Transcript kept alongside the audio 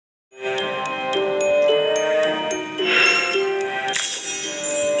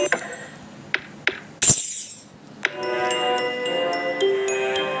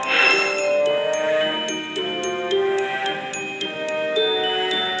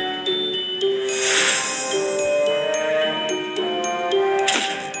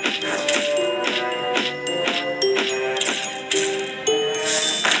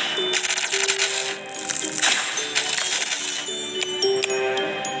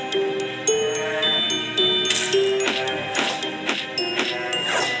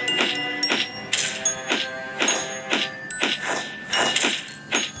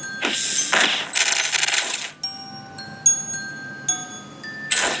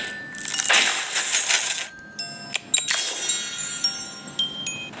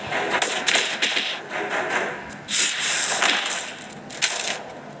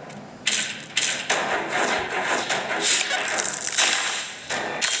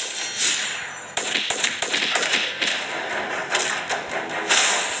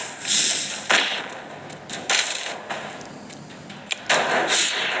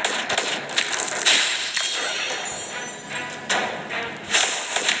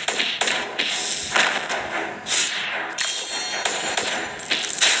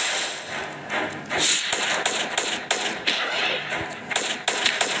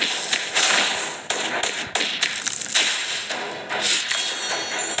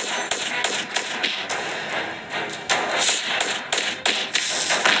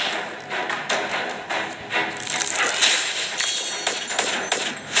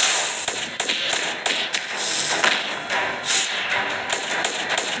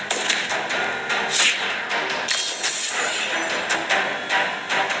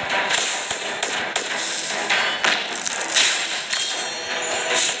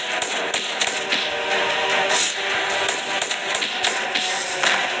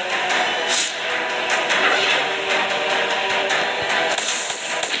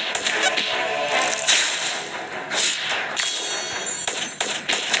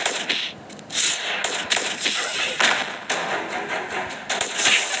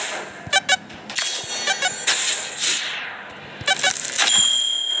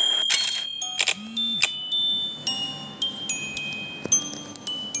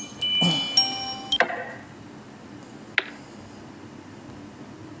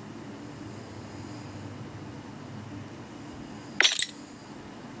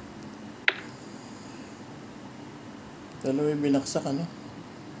Ano may binaksak, ano?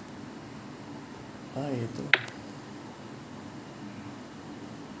 Ito.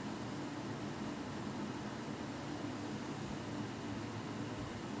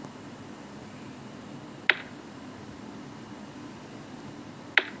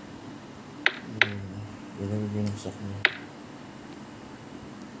 Ano may binaksak niya?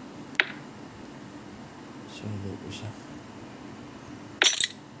 Sili ko siya.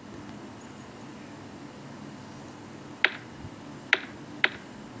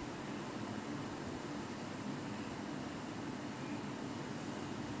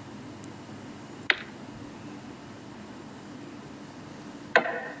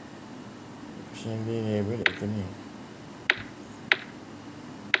 Siya yung level, ito na eh.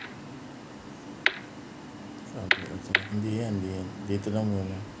 Hindi yan. Dito lang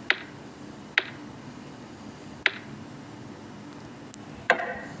muna.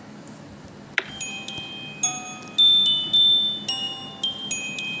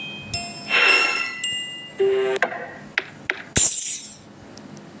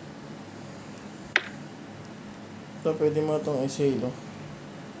 Ito, pwede mo itong i-sale, oh.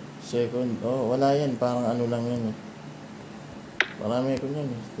 Second, wala yan. Parang ano lang yan eh. Marami ko yan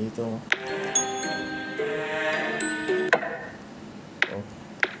eh. Dito.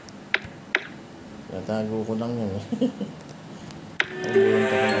 Natago ko lang yan eh.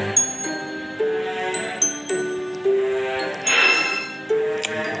 Nagbunta ko lang.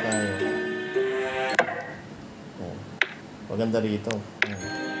 Dito tayo. Maganda rito.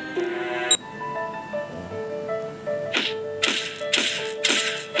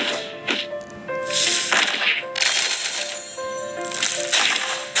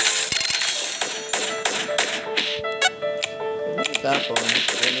 Tapos,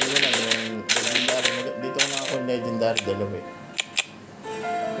 kunin mo lang yung legendary. Dito ko na ako legendary, dalawa eh.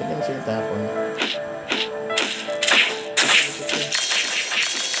 Pwede mo siya tapon.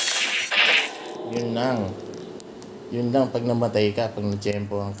 Yun lang pag namatay ka, pag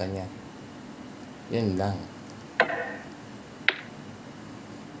na-tempo ang kanya. Yun lang.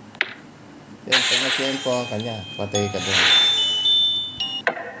 Pag na-tempo ang kanya, patay ka dun.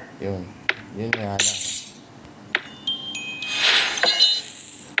 Yun nga lang.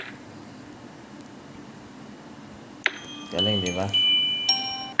 Galing, di ba?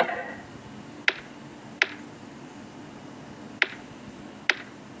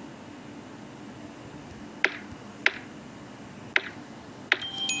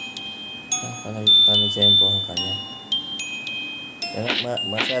 Pag-tempo ang kanya. Kaya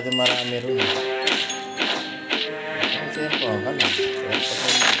masyado marami rin. Pag-tempo ang kanya.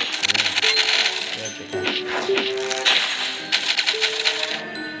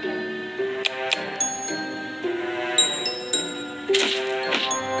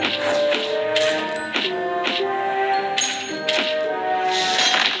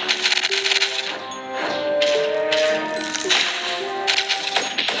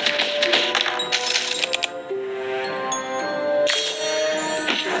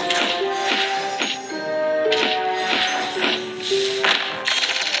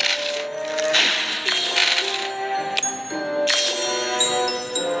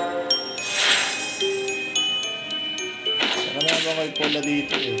 May pula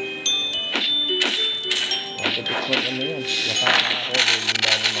dito eh. Matipik mo ano yun. Baka ako, hindi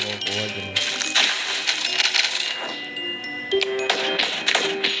dami makukuha dun.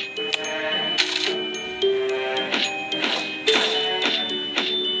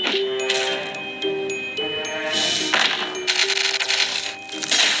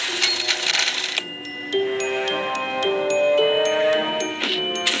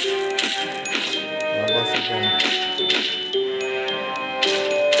 Mabasag yan.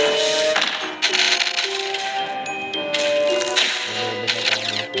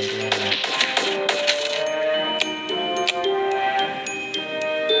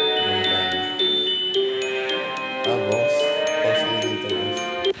 Boss na dito, boss.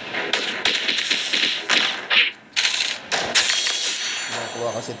 Nakuha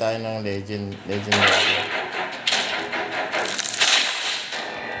kasi tayo ng legendary.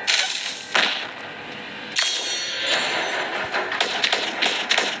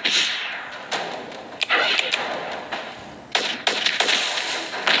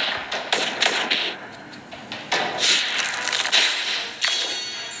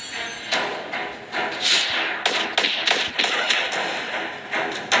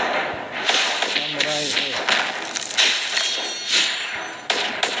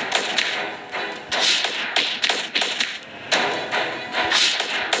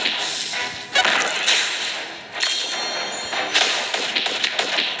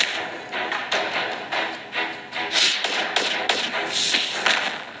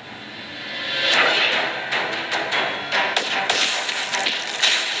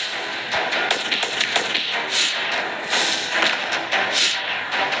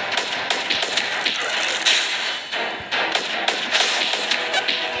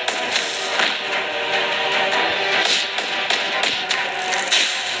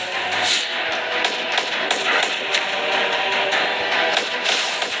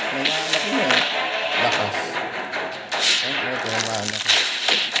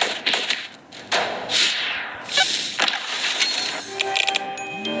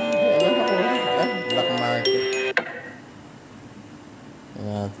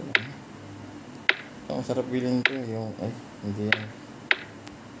 Ang sarap bilhin to yung, ay, hindi yan.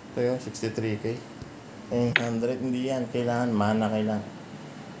 Ito yung 63k. Yung 100, hindi yan. Kailangan, mana kailangan.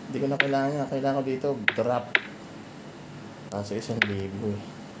 Hindi ko na kailangan yan. Kailangan ko dito, drop. Kaso 1,000 eh.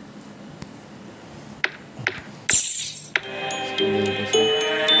 1,000 siya.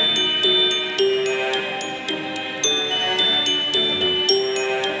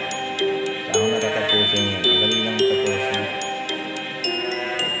 Saan ko natatapusin yan? Magaling lang tapusin.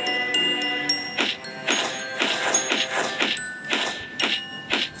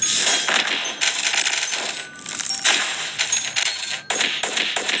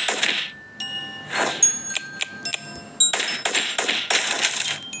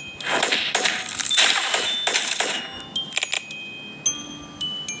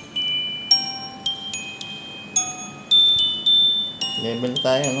 Level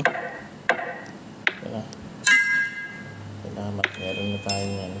tayo, no? Wala. Salamat. Meron na tayo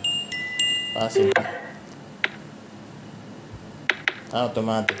yan. Passive pa.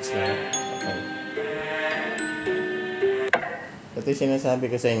 Automatics lang. Okay. Ito yung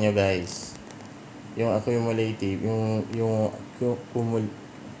sinasabi ko sa inyo, guys. Yung accumulative,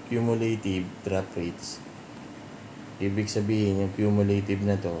 cumulative drop rates. Ibig sabihin, yung cumulative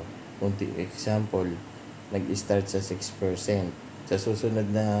na to, example, nag-start sa 6%. Sa susunod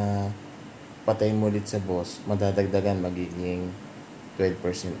na patay mo ulit sa boss, madadagdagan, magiging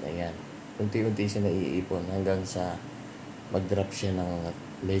 12% na yan. Unti-unti siya naiipon hanggang sa mag-drop siya ng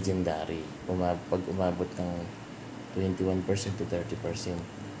legendary. Pag umabot ng 21% to 30%,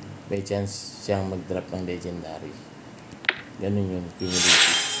 may chance siyang mag-drop ng legendary. Ganun yung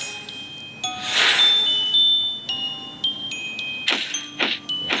cumulative.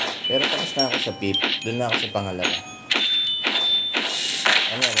 Pero tapos na ako sa PIP. Doon na ako sa pangalawa.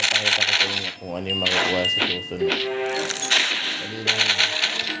 Ano, mapakita ko sa inyo kung ano yung makukuha sa susunod. Dali lang yun.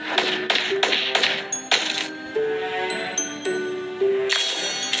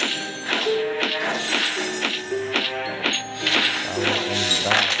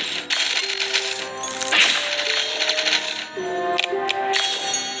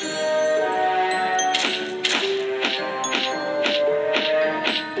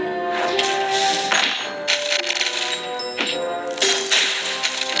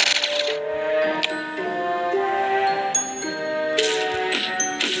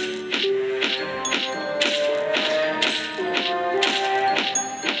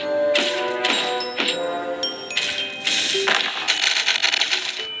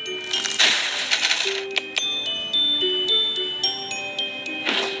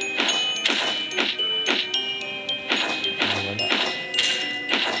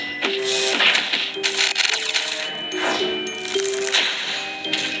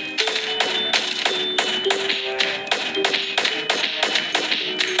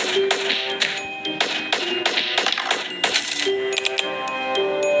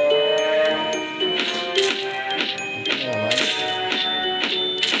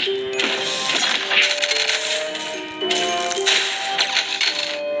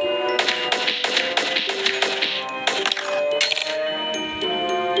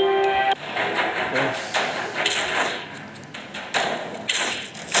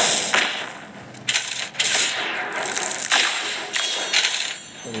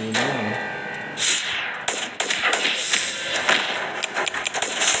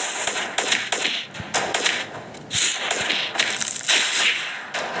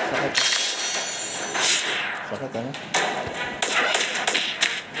 Sakit ano?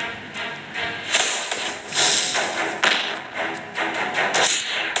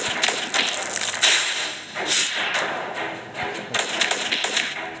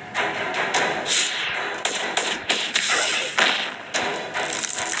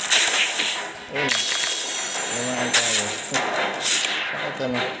 Ayun. Lumaan tayo. Sakit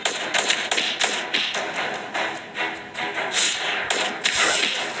ano?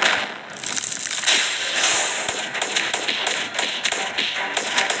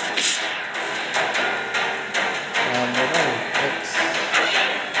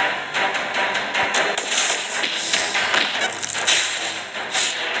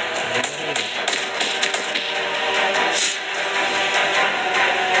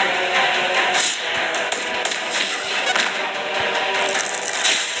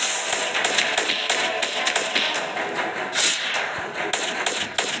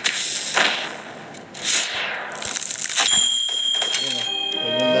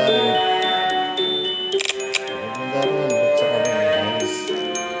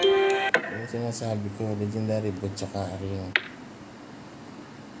 Sinasabi ko, legendary boot tsaka ring.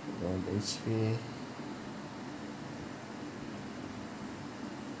 Gold HP.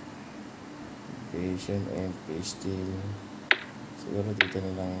 Patient and pastel. Siguro dito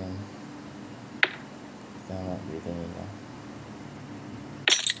na lang yan. Tama, dito na lang.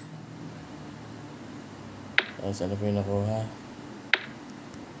 Tapos ano po yung nakuha?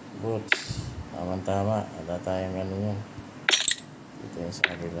 Boots. Tama. Wala tayong ano yan. Dito yung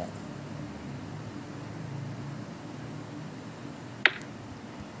sa kabila.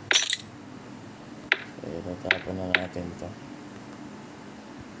 So, itatapon na natin to.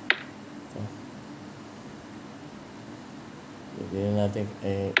 Bigyan natin,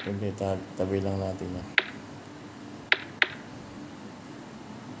 hindi, tabi lang natin yan.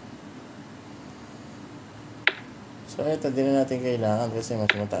 So, ito din na natin kailangan kasi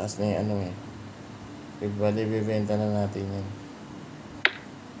mas mataas na yung ano eh. Bali, bibenta na natin yan.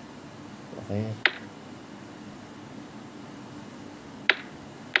 Okay.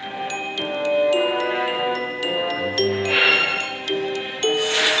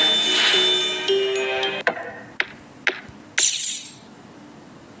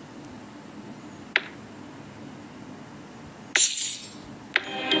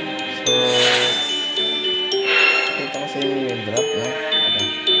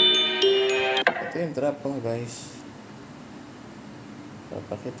 Drop po guys.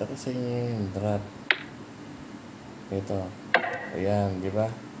 Papakita ko sa inyo yung drop. Ito. Ayan, di ba?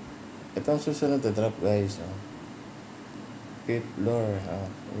 Ito ang susunod na drop guys. Oh. Fifth floor. Oh.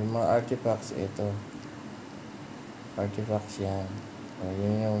 Yung mga artifacts ito. Artifacts yan. Oh,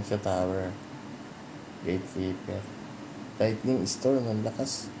 yun yung sa tower. Gatekeeper. Lightning storm. Ang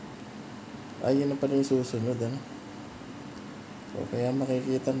lakas. Ay, yun na pala yung susunod. Ano? So, kaya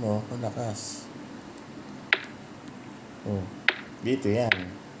makikita mo ang lakas. Oh, dito yan.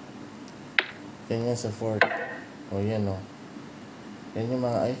 Yan yan sa fort. O yan o. Yan yung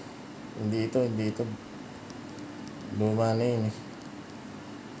mga hindi ito. Luma na yun eh.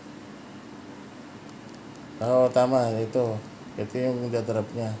 Oo, tama. Ito yung dadrop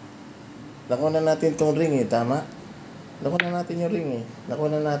niya. Nakuha na natin tong ring eh, tama? Nakuha na natin yung ring eh.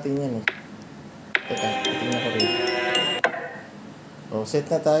 Nakuha na natin yan eh. Teka, tingnan ko rin. O, set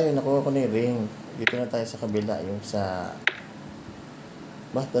na tayo. Nakuha ko na yung ring. Dito na tayo sa kabila, yung sa...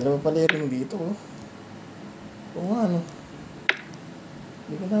 dalawa pala yung ring dito, oh. Oo nga, ano.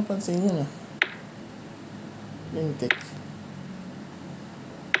 Hindi ko napansin yun, ah. Lintik.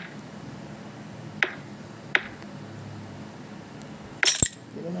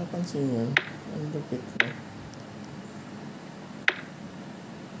 Hindi ko napansin yun. Ang lupit, no?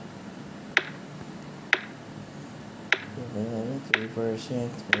 Ano, 3%,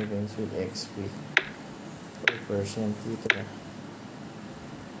 events with XP. 4% dito na.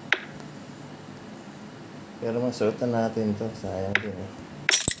 Pero masuot na natin to. Sayang din eh.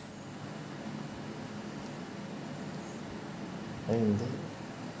 Ay, hindi.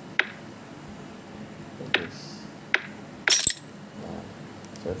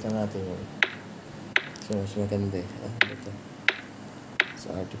 Suot na natin yun. So, mas maganda eh. Ito.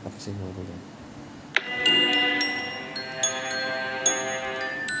 Sa artifact siguro yun.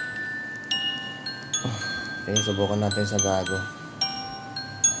 Okay, subukan natin sa bago.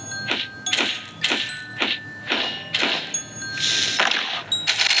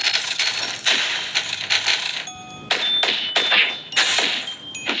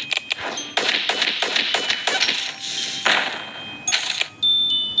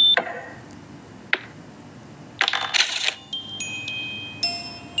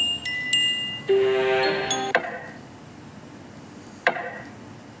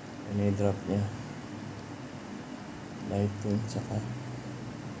 Ano yung drop niya? Lighting, tsaka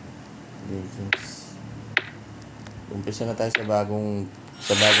legends. Umpisa na tayo sa bagong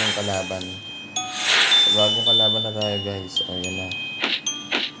kalaban. Sa bagong kalaban na tayo guys. O yan na.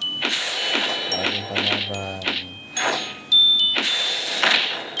 Bagong kalaban.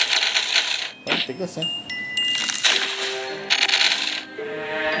 Oh, tigas ha.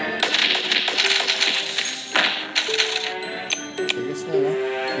 Tigas na na.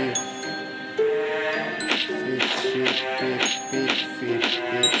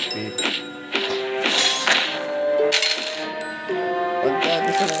 Beep. Pagka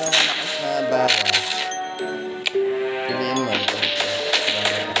gusto mo naman malakas na bawas, piliin mo ito.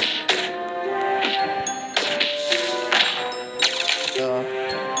 Ito,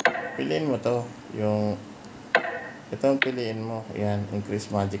 piliin mo to. Ito ang piliin mo. Yan,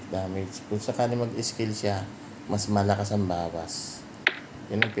 increase magic damage. Kung sakali mag-skill siya, mas malakas ang bawas.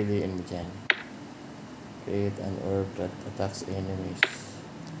 Yan ang piliin mo dyan. Create an orb that attacks enemies.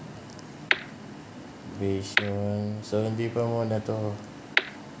 Vision. So, hindi pa muna to.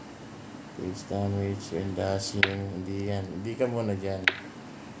 Page damage when dashing. Hindi yan. Hindi ka muna dyan.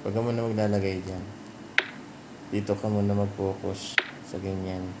 Huwag ka muna maglalagay dyan. Dito ka muna mag-focus sa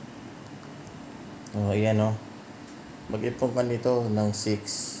ganyan. Ayan mag-ipon ka nito ng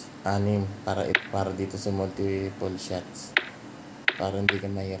 6 para dito sa multiple shots. Para hindi ka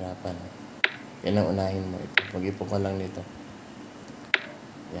mahirapan. Yan ang unahin mo ito. Mag-ipon ka lang nito.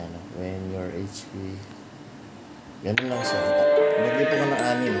 Yan when your HP. Ganun lang siya. Mag-ipon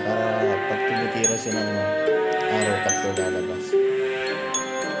ka ng 6 para pag tumitira siya ng araw, 3 lalabas.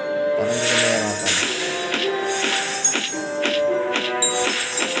 Para hindi ka mahirapan.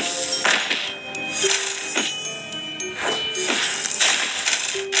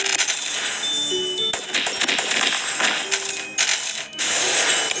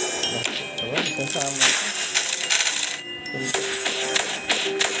 Sasama ito.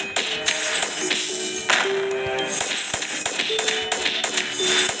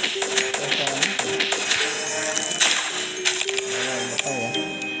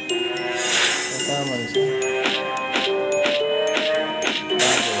 Sasama siya.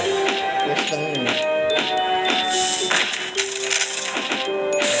 Yes lang yun.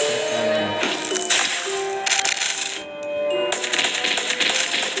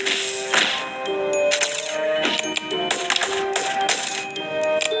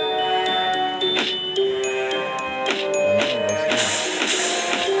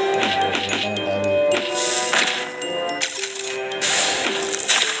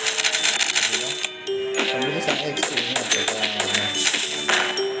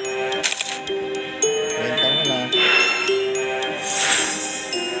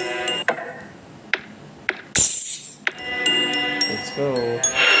 Let's go.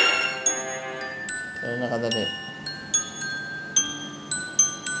 Ano nakadali?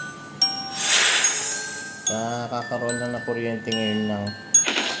 Kakaroon lang na kuryente ngayon ng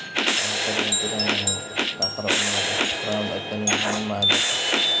kuryente lang kakaroon na from at kanina ng umaga.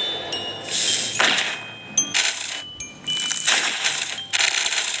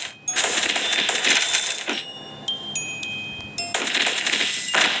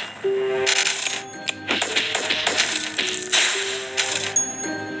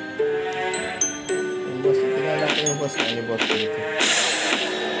 Yung boss na yung boss dito.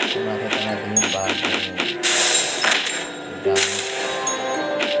 Kung nakita natin yung bago yung gamit.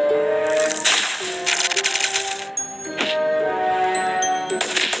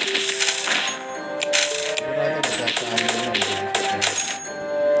 Sigurado magsasama yun.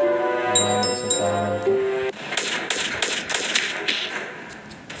 Marami isasama ito.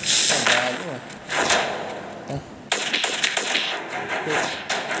 Ang bago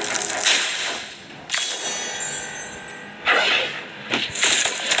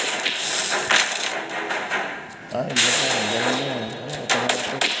Ay, ganun yun.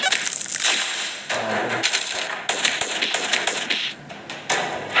 Automatic.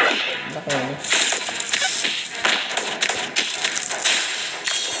 Laki yun.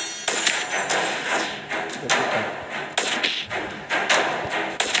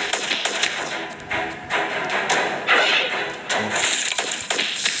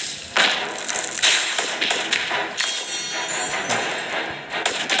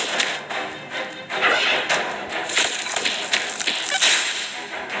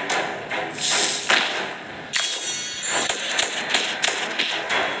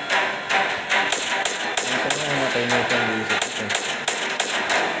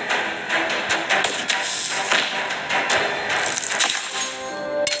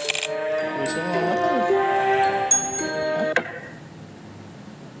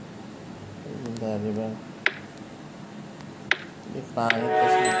 Diba? Hindi pangit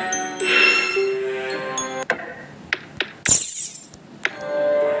kasi.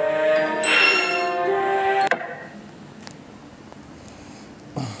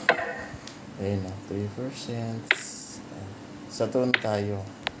 Ayun 3%. Sa tone tayo.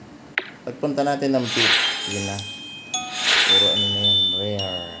 Pagpunta natin ng pit, yun na. Puro ano na yan,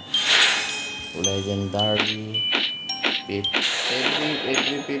 rare. Legendary. Pit.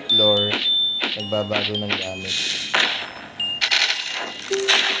 Every pit lore, nagbabago ng gamit.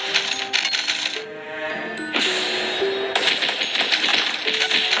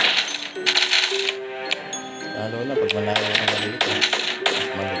 Lalo na pag malayo ka maliit, mas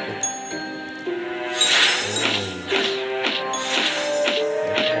malupit.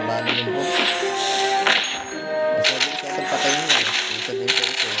 Mano yung boss. Masabi sa akin patayin niya. Isa din sa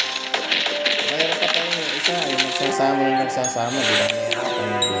isa. Mayroon patayin yung isa. Yung nagsasama. Di ba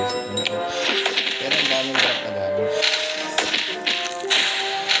mayroon? Pero ang daming drop na gamit.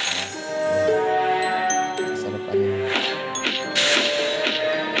 Sarap ano yun.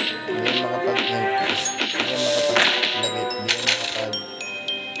 Hindi makapag-increase. Hindi makapaglagay. Hindi makapag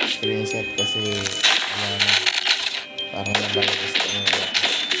kasi wala na. Parang na-virus ko yung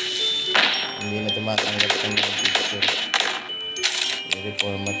hindi na tumatanggap ng mga picture.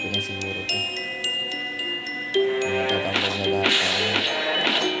 I-reformat ko na siguro ito. Natatanggal na lahat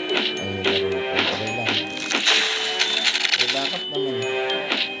ang nilaro ko. Okay lang. May backup naman.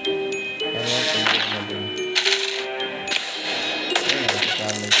 Kaya pwede na din. Ayun,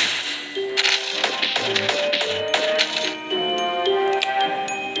 nakasama ito.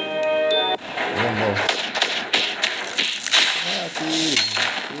 Ayun, boss.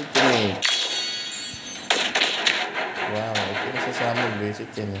 Ultimate. Wow, ito na sasama. Basic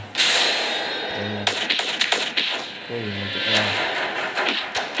yan eh. Ayun. Uy, muntik na.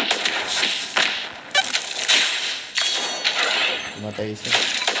 Matay siya.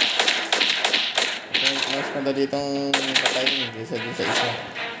 Mas madali itong patayin kaysa dun sa isa.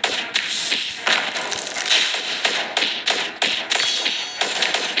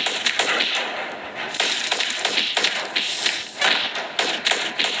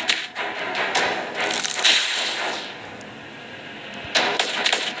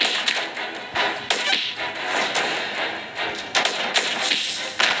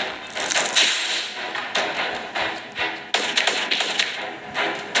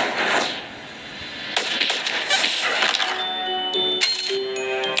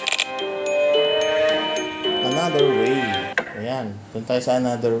 Another way. Ayan. Doon tayo sa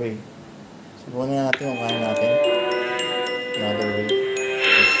another way. Subukan nga natin kung kaya natin. Another way.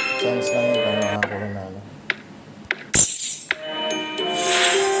 Chance lang yun para makakuha na ano.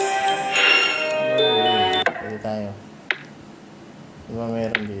 Another way. Pwede tayo. Diba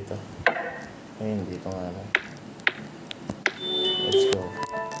meron dito? Ayun, dito nga lang. Let's go.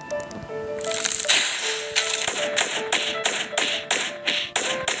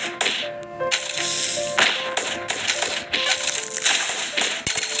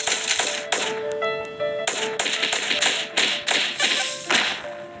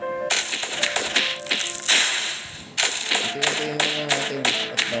 Tingnan lang natin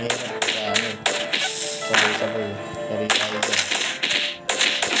at mahirap sa ano. Sabay-sabay. Kari tayo dyan.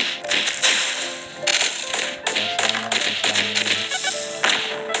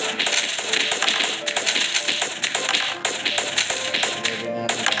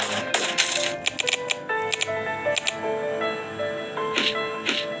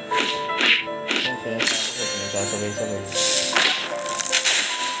 Sabay-sabay.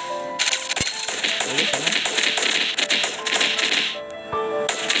 Ulit ano?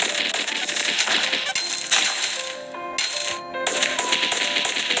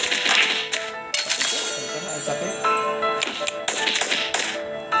 Ang sakit.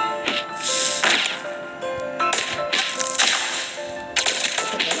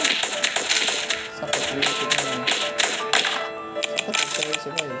 Sakit ulit ito naman. Sakit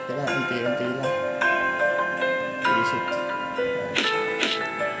sabay-sabay. Kailangan unti-unti lang. Visit.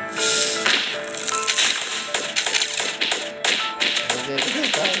 Okay,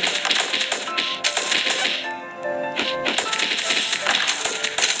 tayo.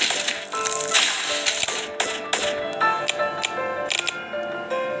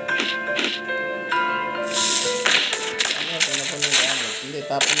 Hindi,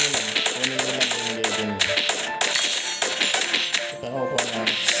 tapon nyo lang. Kunin nyo lang yung legend. Ika ko kuha na.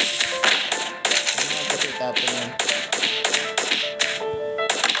 Ano nga pati tapon nyo?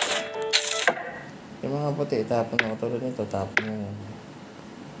 Yung mga puti, tapon nyo. Tulad nito, tapon nyo yan.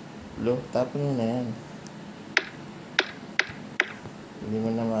 Blue, tapon nyo na yan. Hindi mo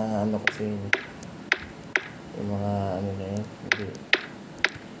na maano kasi yung mga ano na yan. Hindi.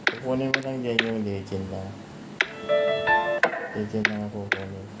 Kukunin mo lang dyan yung legend na. Legend na nga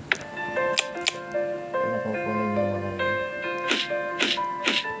kukunin. Ano kukunin yung mga yun.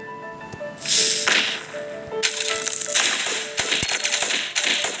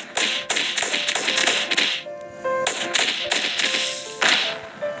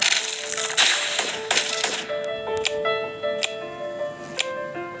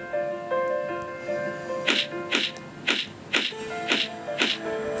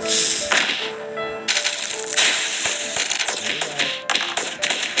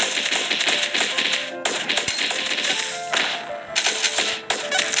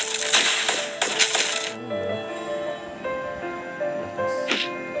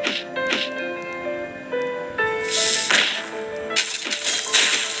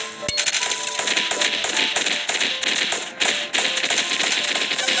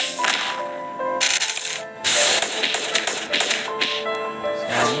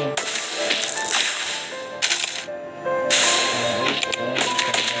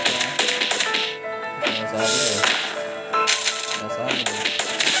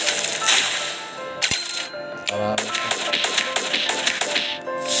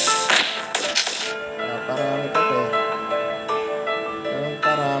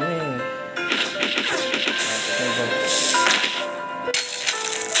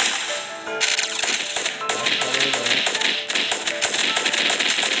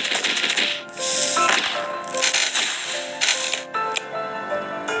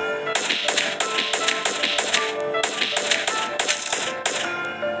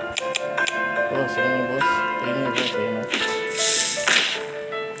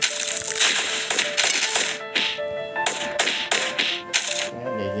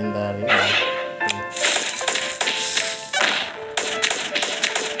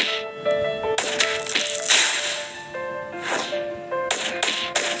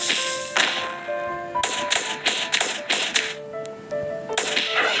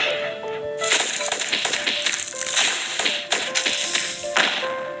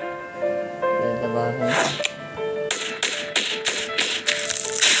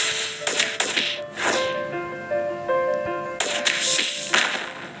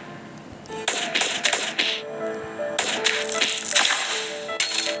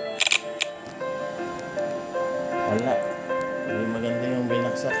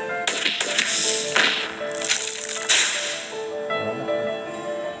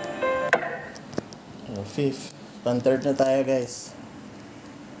 5th. Pan-3rd na tayo, guys.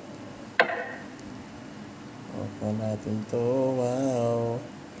 Off na natin to. Wow.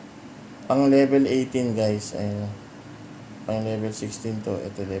 Pang level 18, guys. Ayun. Pang level 16 to.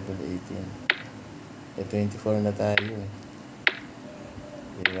 Ito level 18. 24 na tayo eh.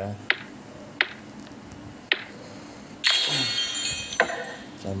 Diba?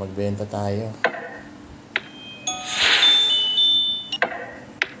 So, magbenta tayo.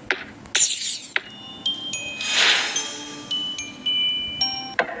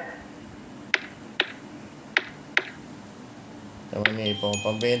 So, may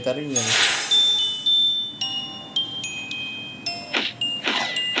pambenta rin yan.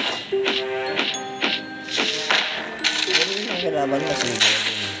 Kailangan na siguro.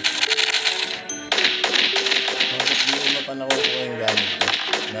 Bakit di mo pa nakukuha yung gamit mo?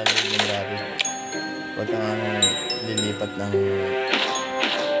 Na-legendary. Huwag kang lilipat ng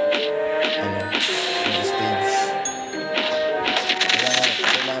ng stage.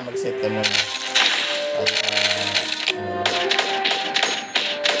 Kailangan mag-set ka muna. At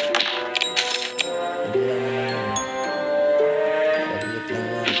hindi lang naman yun. Sabiit lang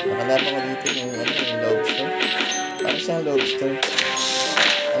yan. Nakalaba ko dito yung lobster. Parang siyang lobster.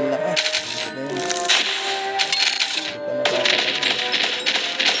 Ang lakas. Hindi pa napapatay.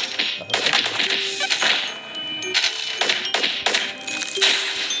 Lakas kasi.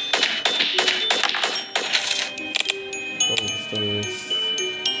 Lobsters.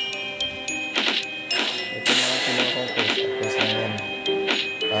 Ito mga kinukong ko. Tapos na yan.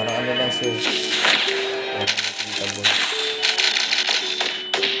 Parang ano lang siya. Parang nakikitable.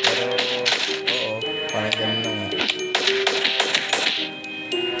 Pero, oo. Parang ganun lang.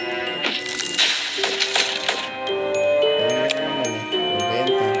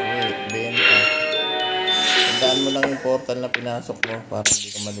 Tandaan mo lang yung portal na pinasok mo para hindi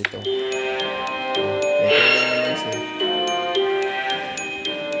ka malito. May kulay naman siya.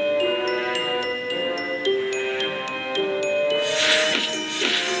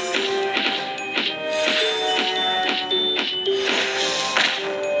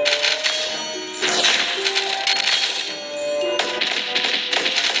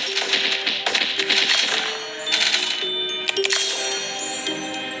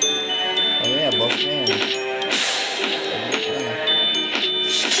 Mamaya, boss na yan.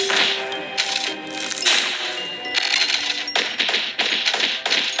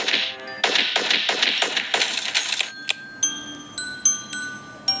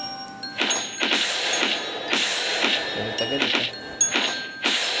 Tagal ito.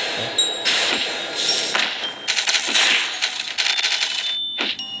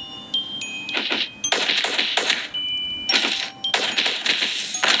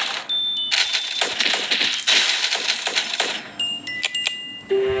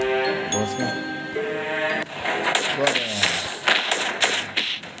 Boss na. Golem.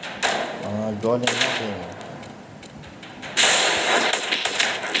 Mga golem natin.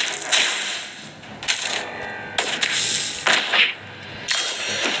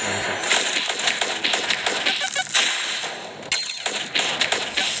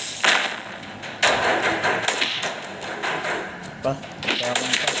 Pa,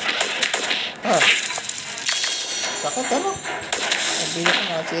 kaman pa. Ah, sakit ano? Sabi ko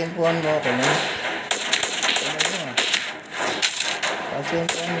nga, simpuan mo ako nun. Ano mo?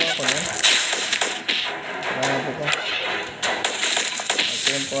 Simpuan mo ako nun. Grabe ka.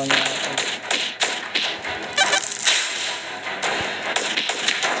 Simpuan mo ako.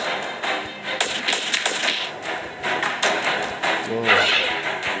 Go.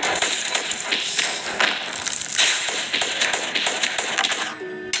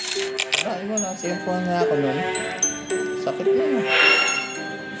 Ay mo na, simpuan nga ako nun. Sakit na na.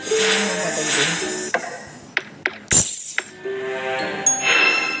 Matay din.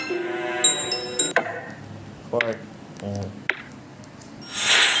 Fort.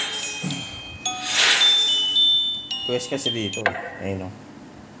 Quest kasi dito. Ayun o.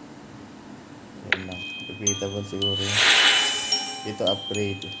 Ayun lang. Repeatable siguro yun. Dito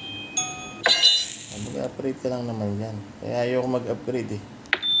upgrade. Mag-upgrade ka lang naman yan. Kaya ayoko mag-upgrade eh.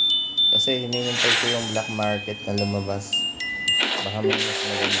 Kasi hinihintay ko yung black market na lumabas. Baka may mas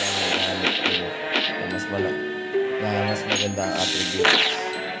magandang gamit ko. Mas magandang attributes.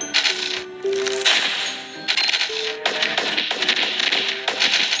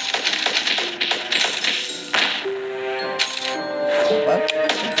 Dapat?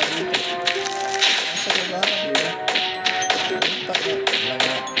 Nasa baba ka, di ba?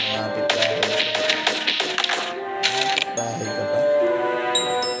 Malapit bahay ka pa.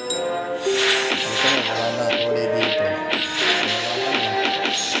 Ito na, wala na kulay dito. Wala na.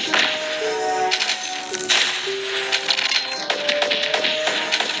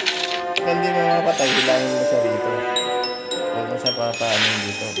 magpapaano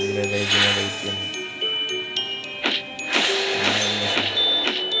dito, magre-regenerate yun. Mahal na siya.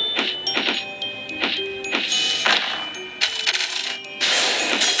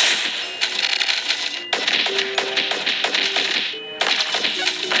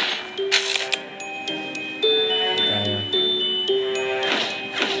 Tayo.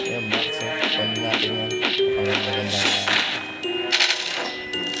 Yan, box. Kunin natin yan. Maganda na.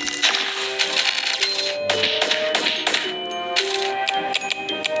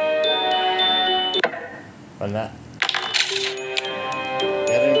 Wala.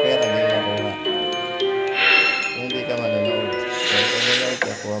 Pero yung pera hindi makuha. Kung hindi ka manonood. Kaya kung manonood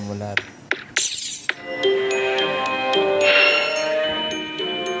ka, kuha mo lahat.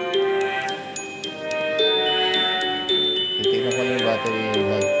 Titignan ko na yung battery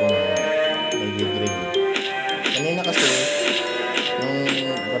life kung nag-degrade. Kanina kasi, nung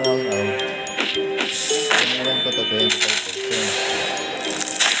brown out, tiniwan ko to 25%.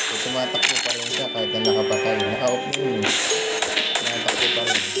 So, tumatakbo pa rin siya kahit na nakapatay. Naka-off na yun. Tumatakbo pa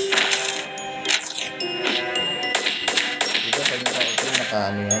rin. Dito pag naka-off yun,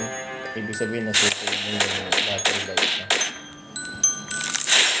 naka-ano yan. Ibig sabihin na suko mo yung battery life na.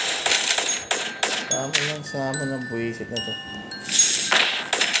 Sama ng buwisit na to.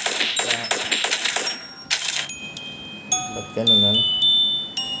 Ba't ganun ano?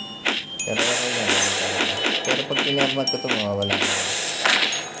 Pero okay lang. Pero pag pinarmat ko ito, mawawala na.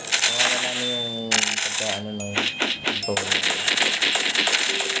 Mawawala na yung pagkaano ng phone.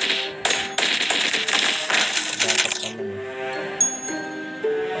 Backup naman eh.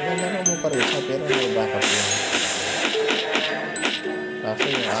 Magandaro mo pa rin siya, pero may backup yun. Kaso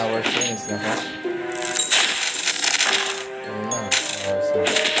yung hours yun is naka. Yun na, hours yun.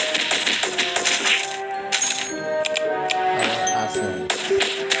 Asin.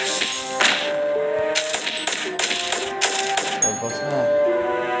 Boss na.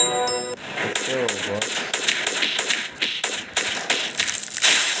 Let's go, boss.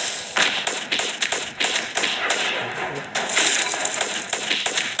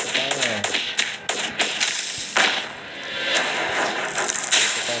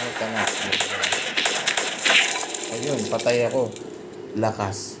 Ayun, patay ako.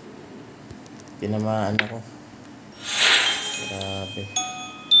 Lakas. Tinamaan ako. Grabe.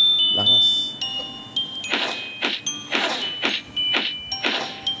 Lakas.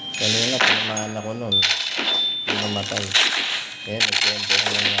 Kanina, tinamaan ako nun. Hindi namatay. Ayan, nagkwento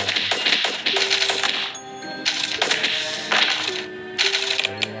lang natin.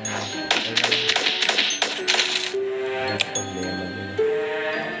 Ay, problema din.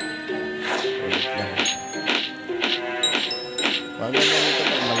 Ulit lang. Maganda nito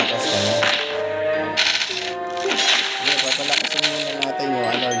pag malakas ka na. Hindi, papalakasin muna natin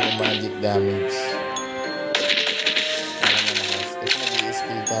yung magic damage.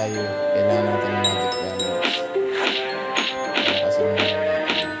 Skill tayo, kailangan natin ng magic damage. Kasi muna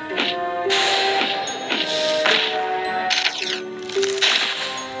natin.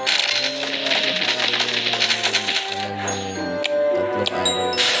 Tatlong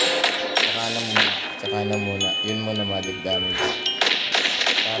araw. Tsaka na muna. Yun muna magic damage.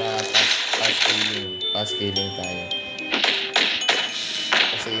 Para fast killing tayo.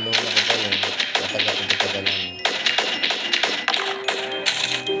 Kasi inuuna ko pa yun. Tatagalan.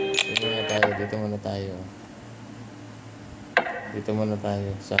 Dito muna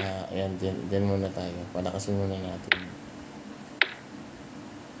tayo sa ayan, dyan muna tayo. Palakasin muna natin.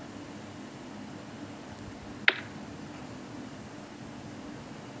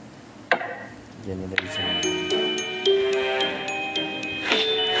 Dyan nila isa muna.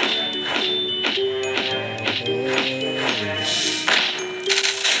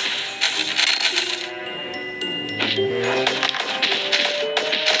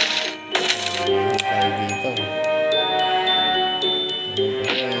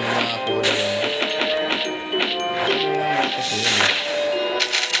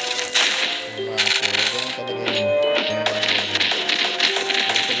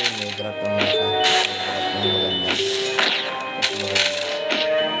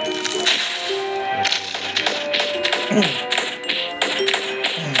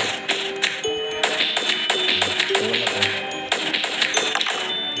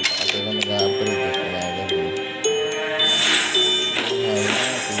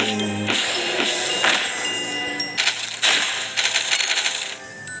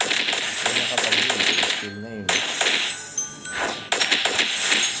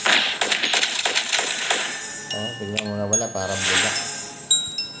 Biglang wala, parang bulak.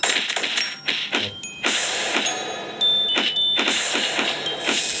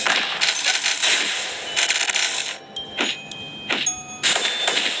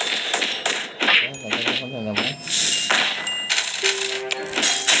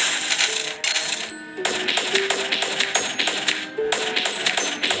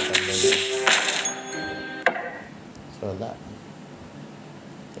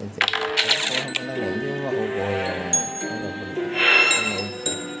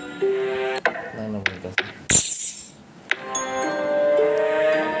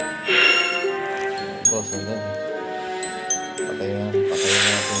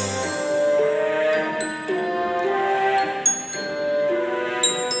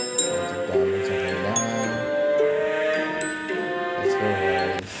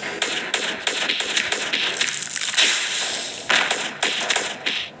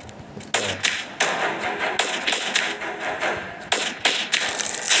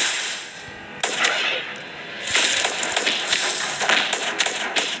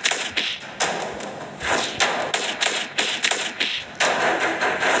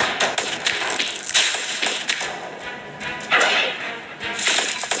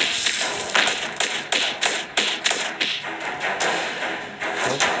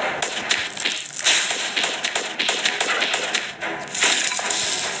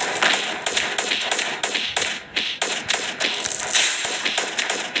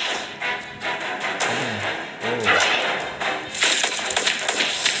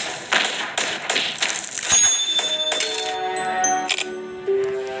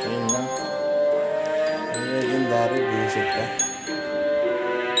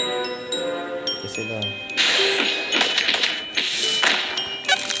 sila.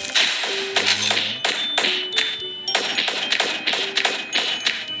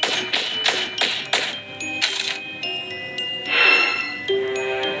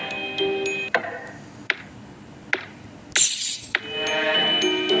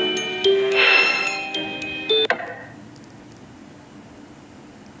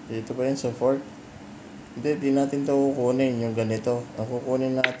 Dito ba yun sa fork? Hindi, di natin ito kukunin yung ganito. Ang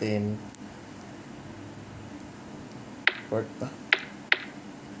kukunin natin, fork pa.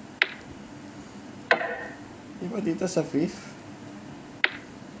 Di ba dito sa fifth?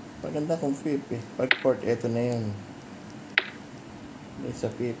 Maganda kung fifth eh. Pag fourth, eto na yun. Hindi sa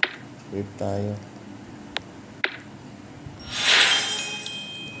fifth. Fifth tayo.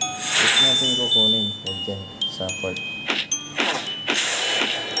 Fifth natin kukunin. Huwag dyan, sa fourth.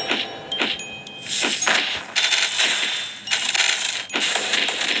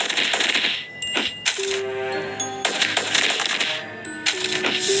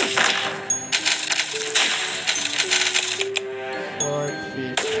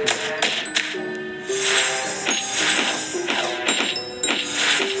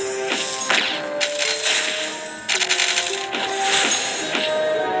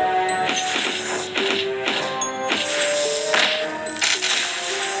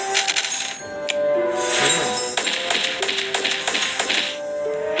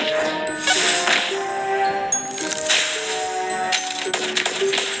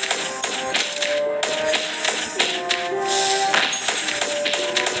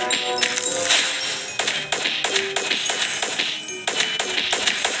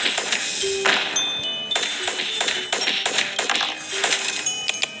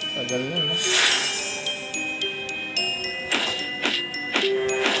 Tagal na, no?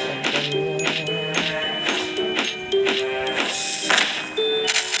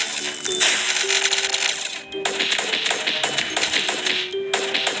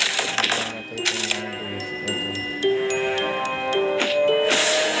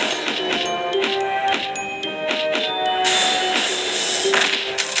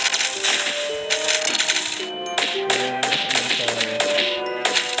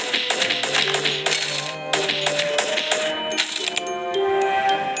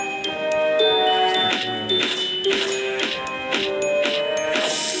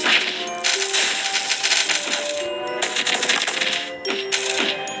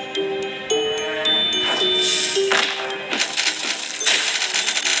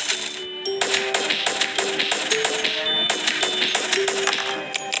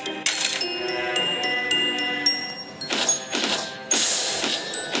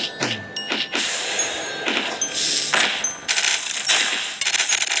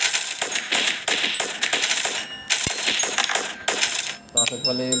 Bakit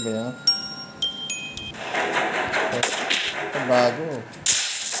pala yun ba yan? Bago.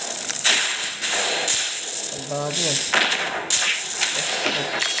 Bago.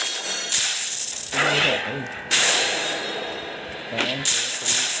 Ayan, 2, 3,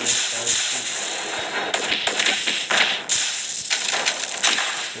 4, 5, 6.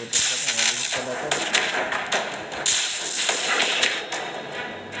 Putok ka na, mabilis pala to.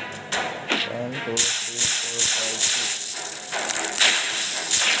 1, 2, 3, 4, 5, 6.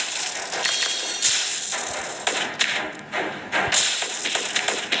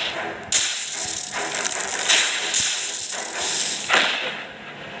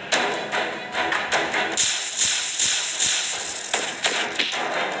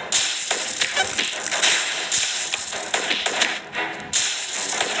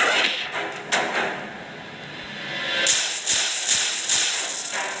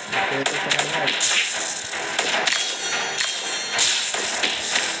 Ito sa kanila.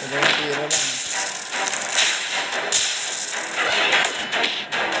 Ito yung tira lang.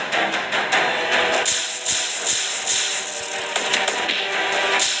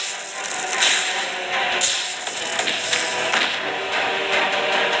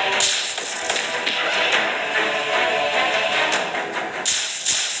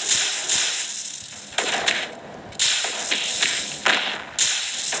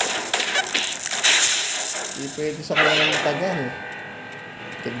 Hindi pwede sa kanila ng tagal.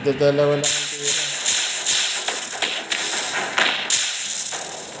 Tigdadalawa lang ang tira.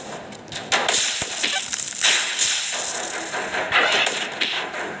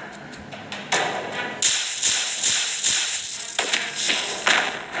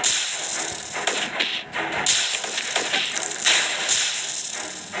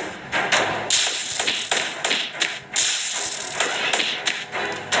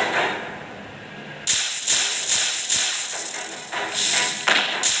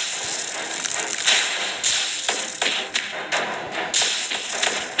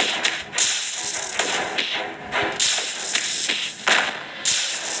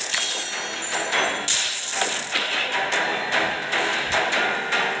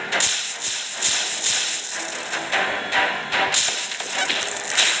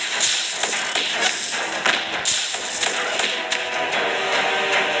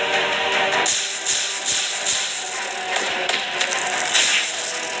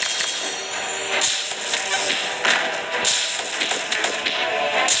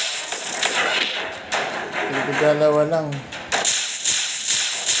 dalawa lang.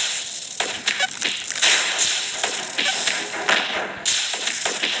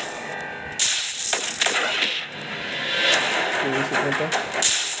 Iisip nito.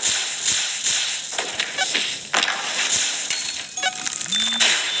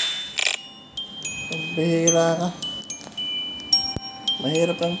 Bihira ka.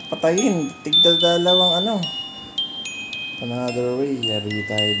 Mahirap ang patayin. Tigdal dalawang ano. Another way. Yari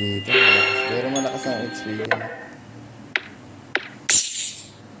tayo dito. Pero malakas ang XP yan.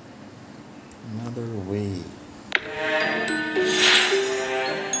 Another way.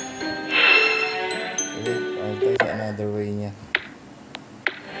 Okay. Ayaw tayo sa another way niya.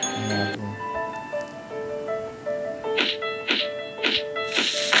 Natin.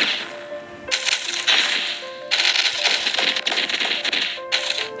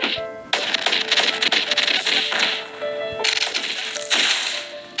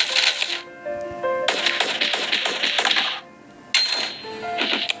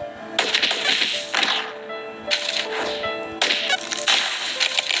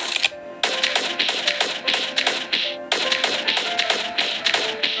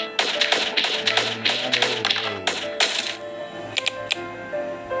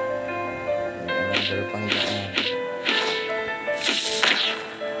 Pero pang daan.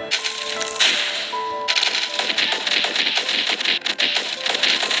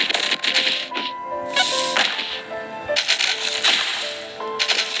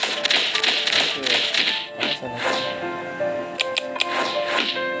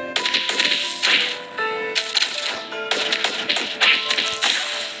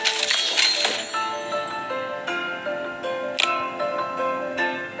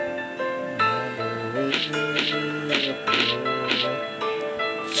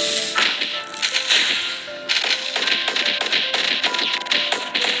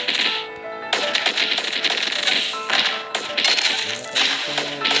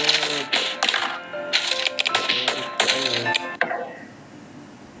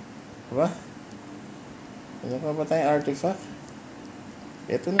 Diba? Ano pa ba tayong artifact?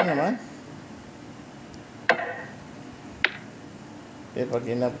 Ito na naman. Eh, pag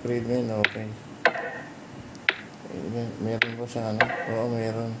in-upgrade mo yun, okay. Meron po siyang ano? Oo,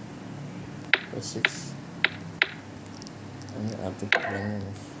 meron. So, 6. Ano yung artifact lang yun?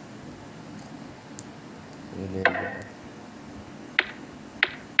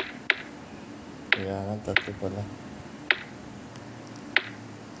 Kailangan 3 pala.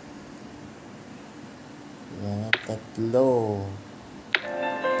 Kailangan 3.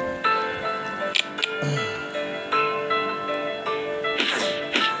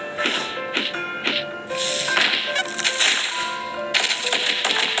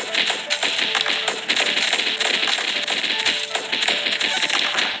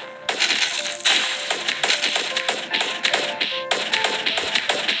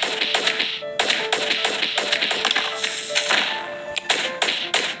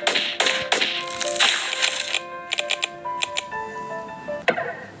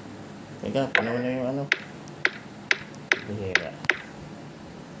 Teka, puno na yung ano. Bihira.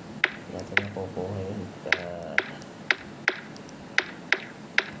 Natin na kukuha yun.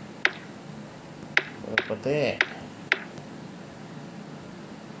 Pero pati.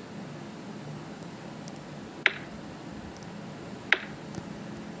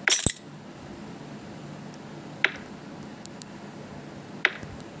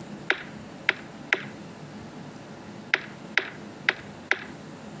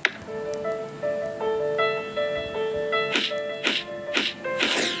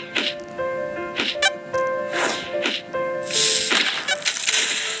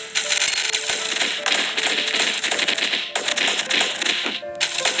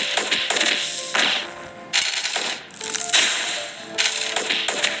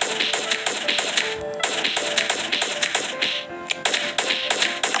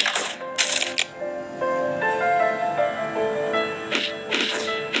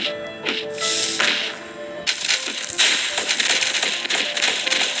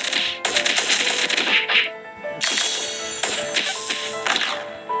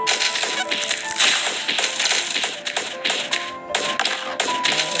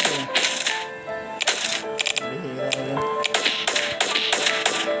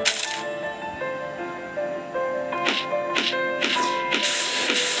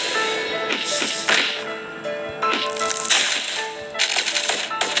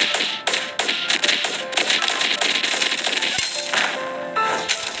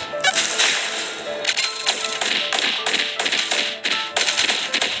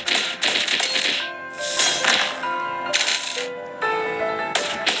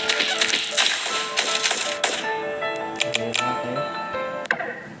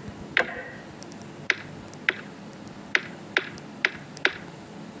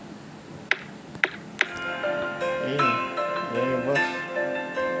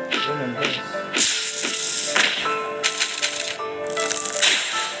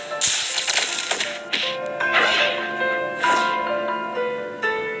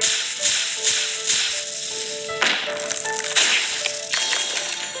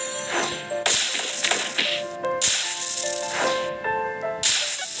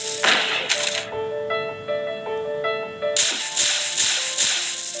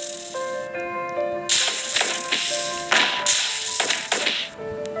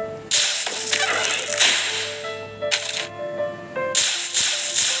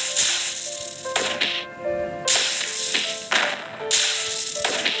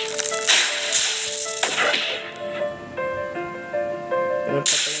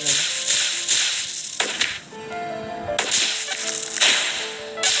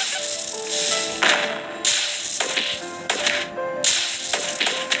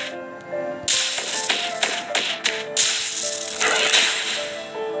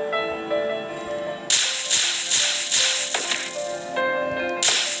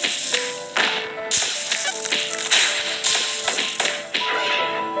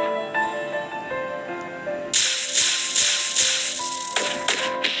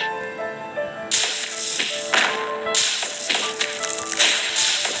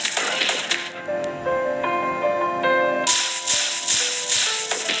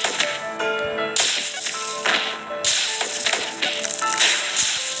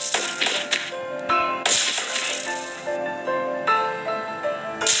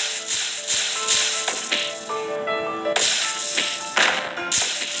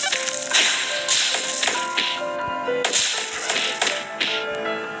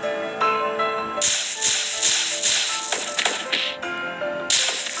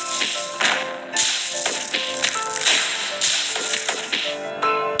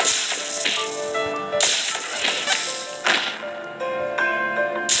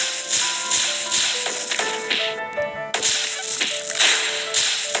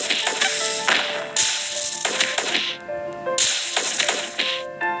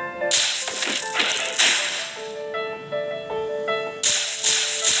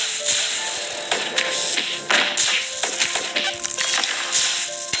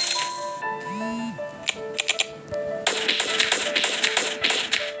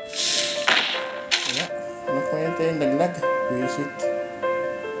 Ito yung laglag. Visit.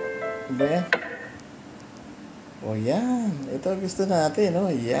 Ano ba yan? O yan. Ito gusto natin.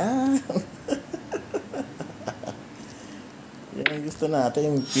 O yan. Yan ang gusto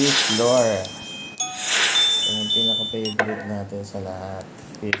natin. Yung fifth floor. Yan ang pinaka-favorite natin sa lahat.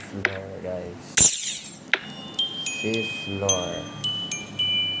 Fifth floor, guys. Fifth floor.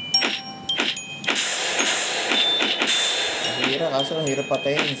 Ang hirap. Kaso ang hirap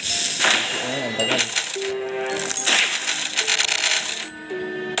patayin. Ayan, ang tagal.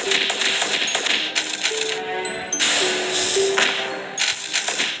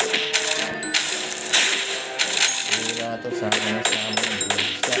 Ito sama na yung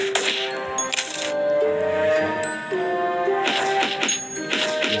bulsa.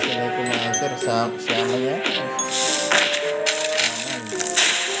 Gusto na yung kumansir. Sama niya.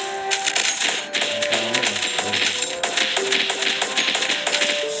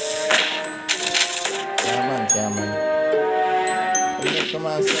 Siyaman. Pag may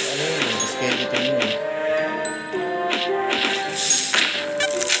kumansir, ano yun? Skeleton yun.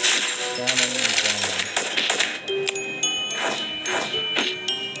 Siyaman yun.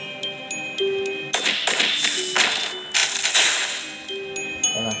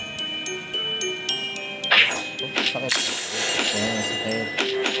 Ano? Sakit. Ayan, sakit.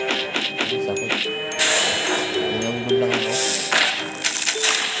 Sakit. Dinunggol lang ako.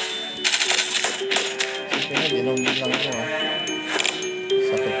 Sige na, dinunggol lang ako ha.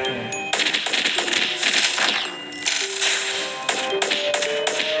 Sakit ko.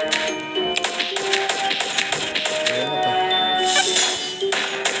 Ayan na to.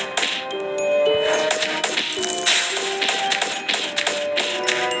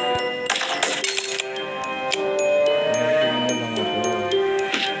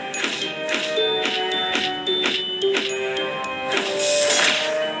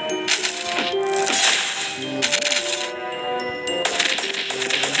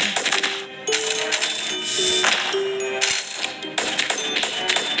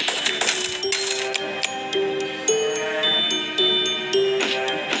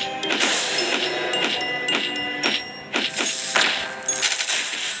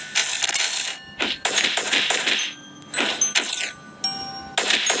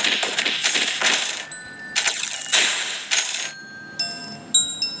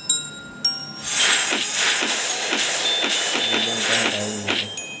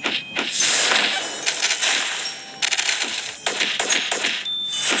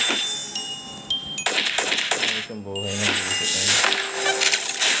 Yung buhay ng isip na yun.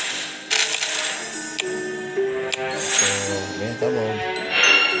 So, benta mo.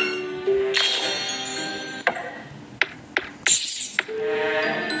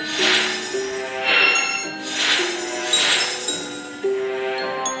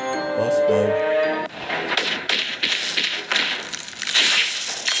 Post mode.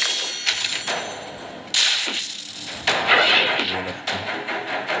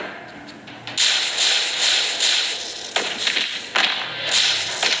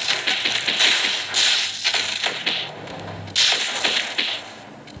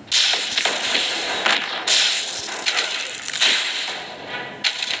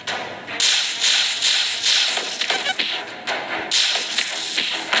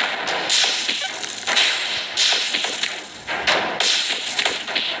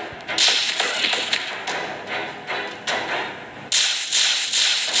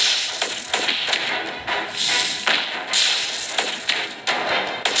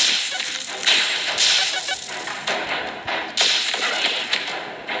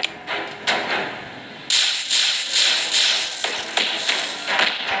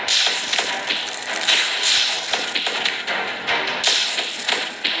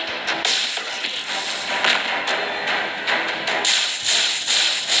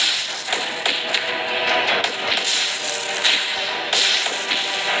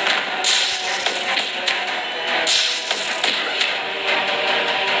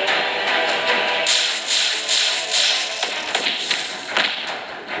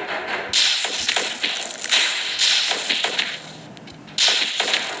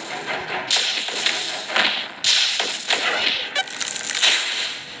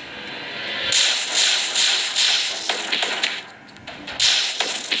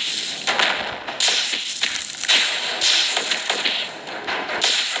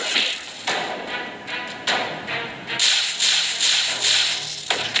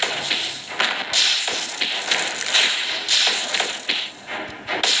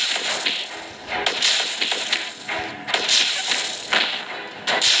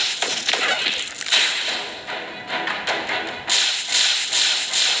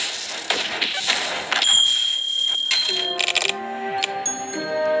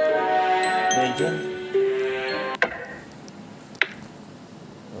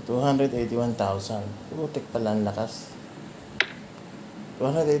 281,000. Putik pala ang lakas.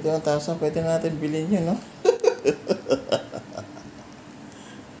 281,000, pwede natin bilhin yun, no?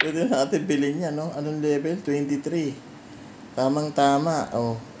 Pwede natin bilhin yan, no? Anong level? 23. Tamang-tama.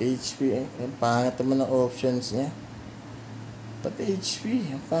 Oh, HP. Ang pangit naman ng options niya. Pati HP,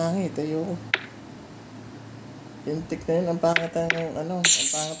 ang pangit. Ayoko. Yung tick na yun, ang pangit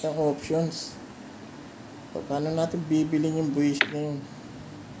ng options. Paano natin bibilin yung buwisit na yun?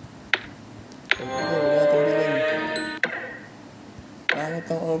 Hindi, wala natin bilhin. Pangit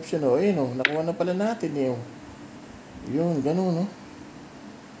ang option, oh. Ayun, oh. Nakuha na pala natin, eh, oh. Yun, ganun, no?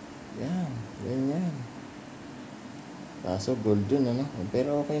 Yan, ganyan. Kaso gold dun, ano?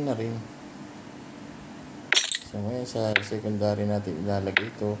 Pero okay na rin. So, ngayon sa secondary natin ilalagay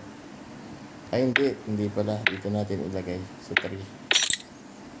ito. Ay, hindi pala. Dito natin ilagay sa 3.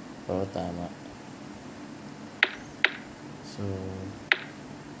 Oo, tama. So,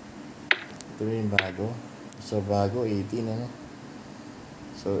 ito yung bago. So, bago, 18, ano?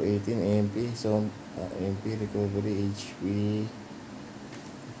 So, 18 MP. So, MP, recovery, HP,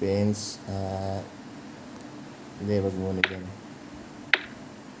 defense, hindi, wag muna dyan.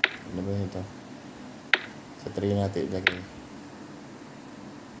 Ano ba ito? Sa 3 natin ilagay.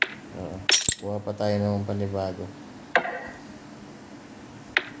 Oo. Kuha pa tayo ng panibago.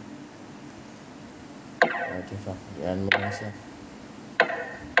 Artifact. Yan mo lang siya.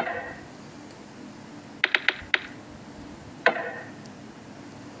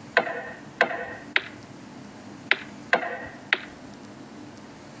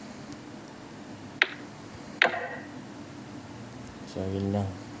 So, yun lang.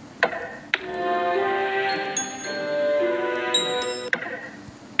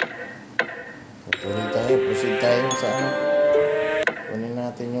 Tuloy tayo. Proceed tayo sa ano. Kunin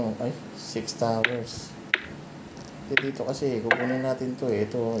natin yung 6 towers. Dito kasi kukunin natin to, eh.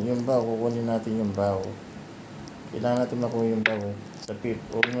 Ito yung bow. Kukunin natin yung bow. Kailangan natin makuha yung bow, eh. Sa 5th.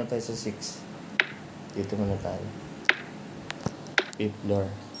 Huwag muna tayo sa 6. Dito muna tayo. 5th floor.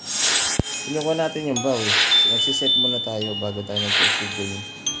 Kinukuha natin yung bow, eh. Nagsiset muna tayo bago tayo mag-proceed din.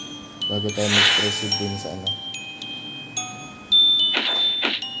 Bago tayo mag-proceed din sa ano.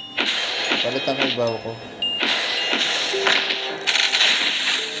 Palitan ko yung bow ko.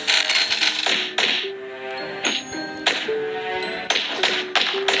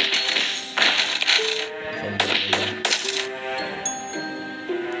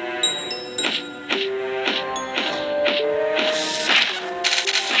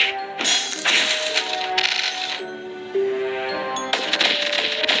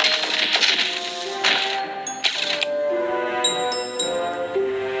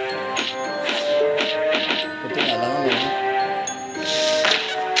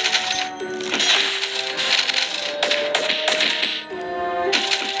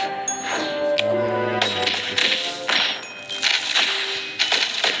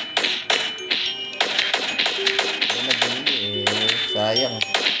 Sayang.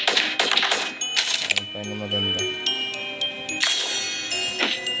 Ano pa na maganda.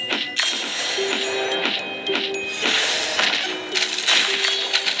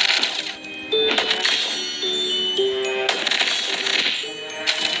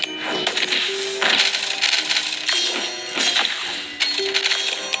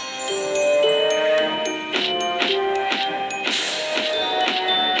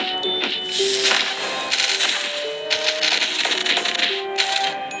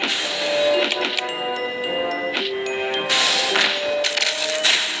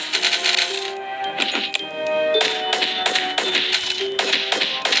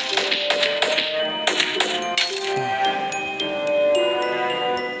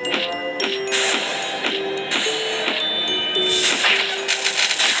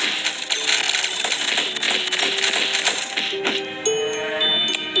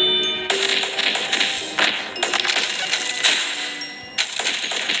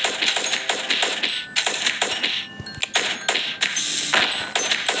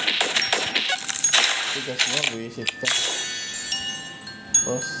 Tigas mo, buwisit ka.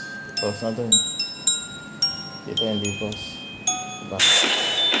 Pause na dun. Dito hindi pause. Diba?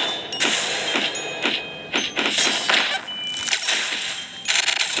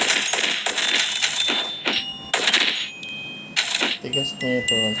 Tigas na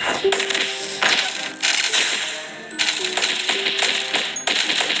ito.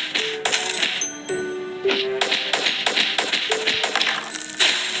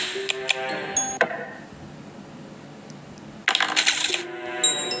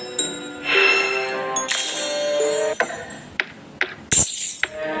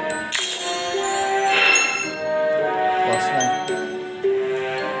 Pause na.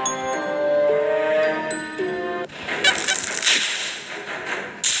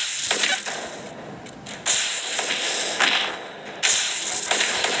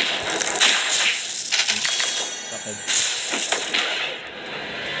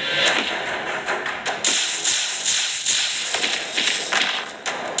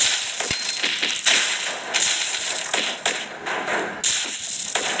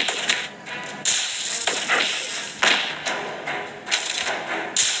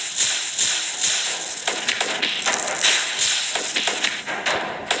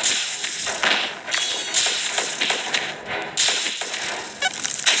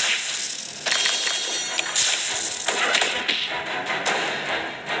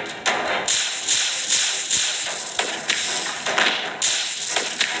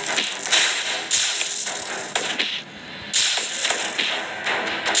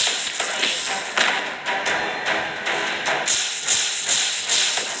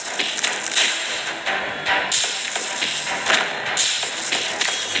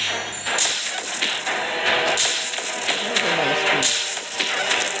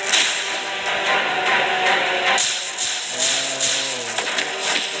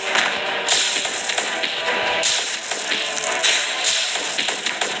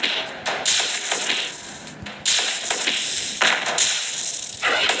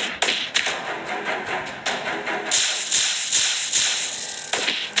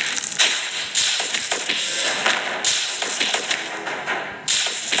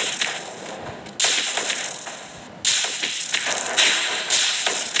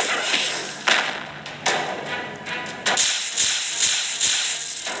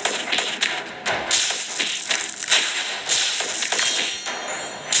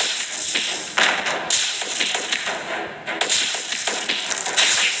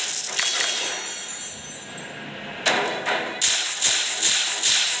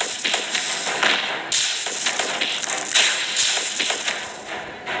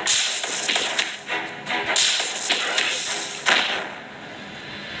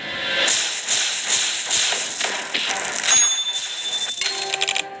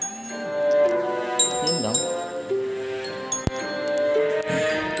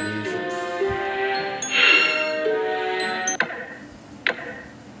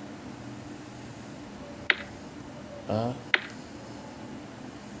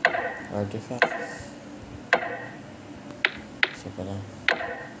 artifact. Isa pa lang.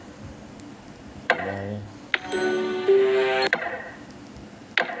 Wala yan.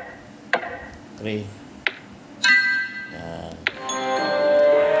 3. Yan.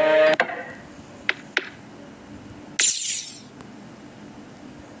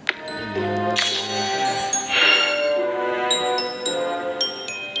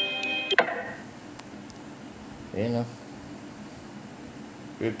 Ayan o.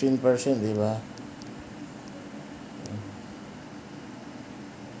 15%, di ba?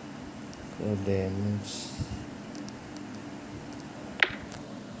 Lemons.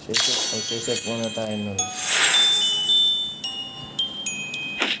 Magsiset muna tayo nun.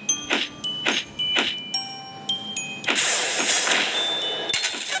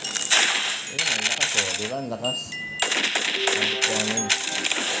 Ayun, ang lakas o. Di ba? Ang lakas.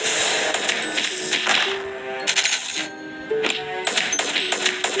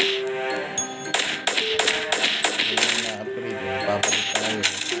 Hindi na na-upgrade. Papalit tayo.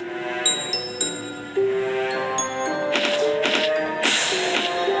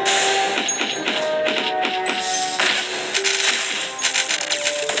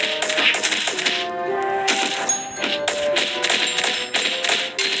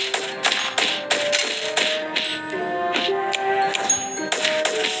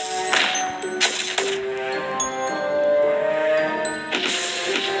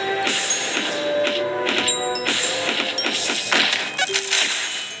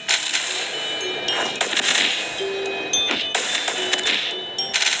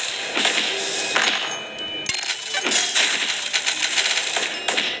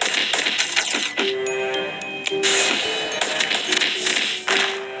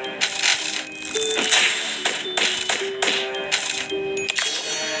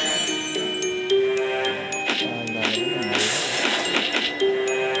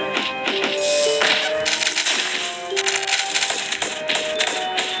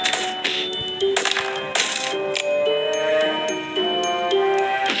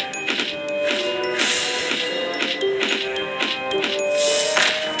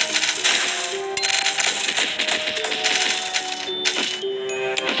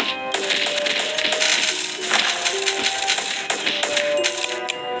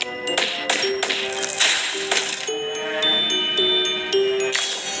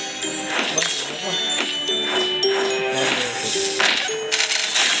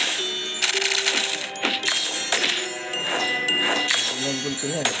 Ito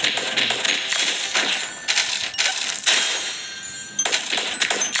yan.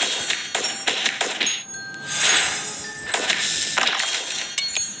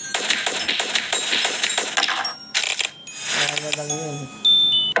 Ano lang yun.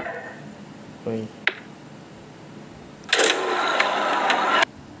 Uy.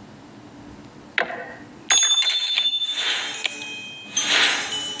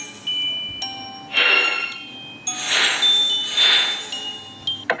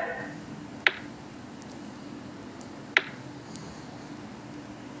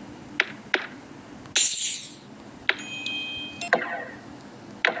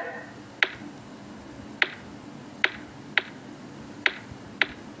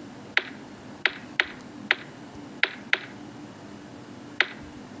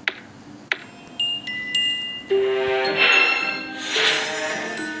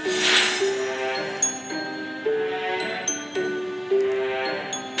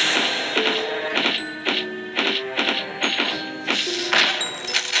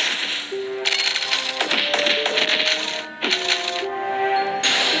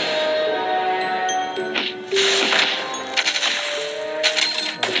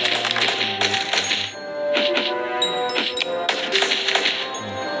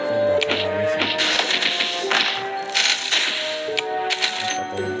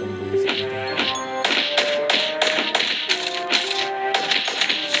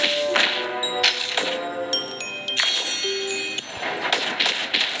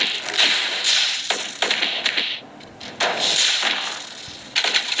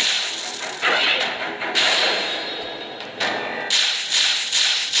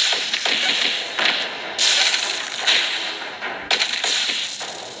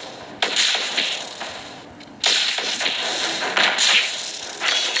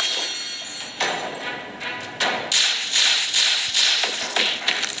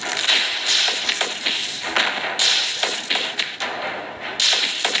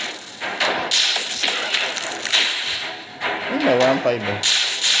 May 1.5 oh.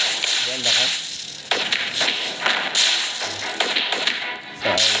 Yan, lakas.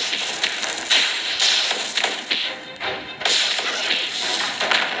 Sa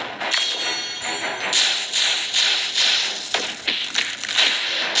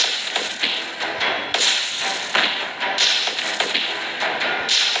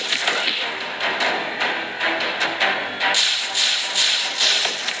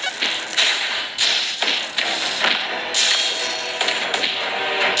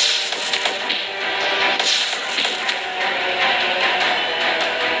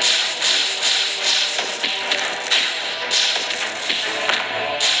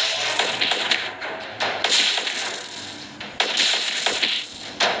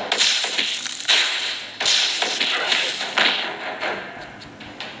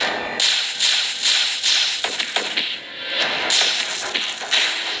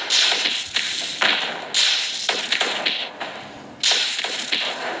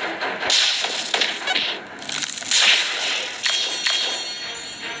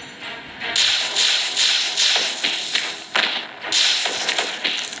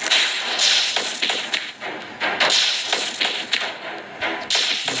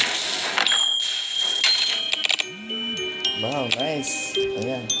Wow, nice.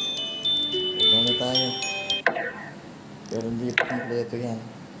 Ayan. Tignan na tayo. Pero hindi pa kompleto yan.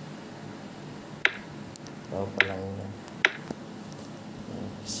 Wow pa lang yan.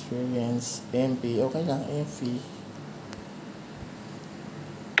 Experience, MP. Okay lang, MP.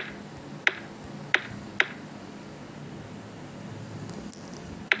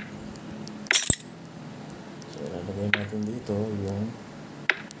 So, lalagay natin dito yung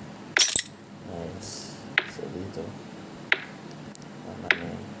nice. So, dito. Tama na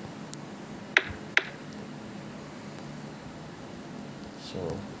yan. So,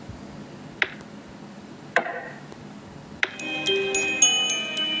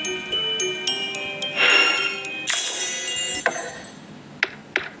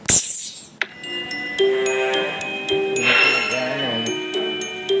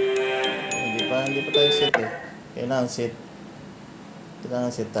 hindi pa tayo set eh.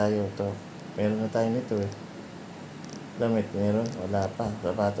 Kailangan set tayo to. Meron na tayo nito eh. Damit meron, wala pa.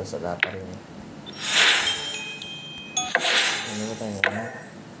 Sapatos, wala pa rin. Ano ba tayo?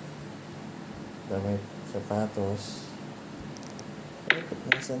 Damit, sapatos.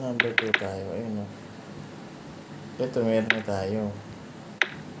 Nasa number 2 tayo. Ayun o. Ito meron na tayo.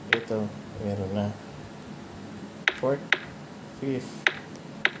 Ito meron na. 4th, 5th.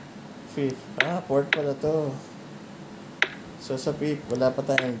 5th. 4th pala to. So sa 5th, wala pa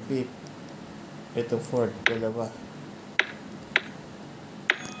tayong 5th. Ito 4th, dalawa.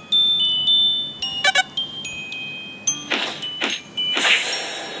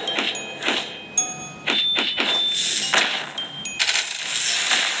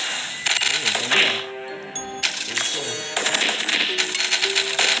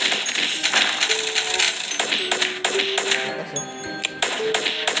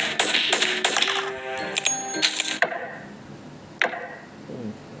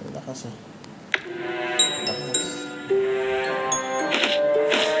 Lakas ah. Lakas.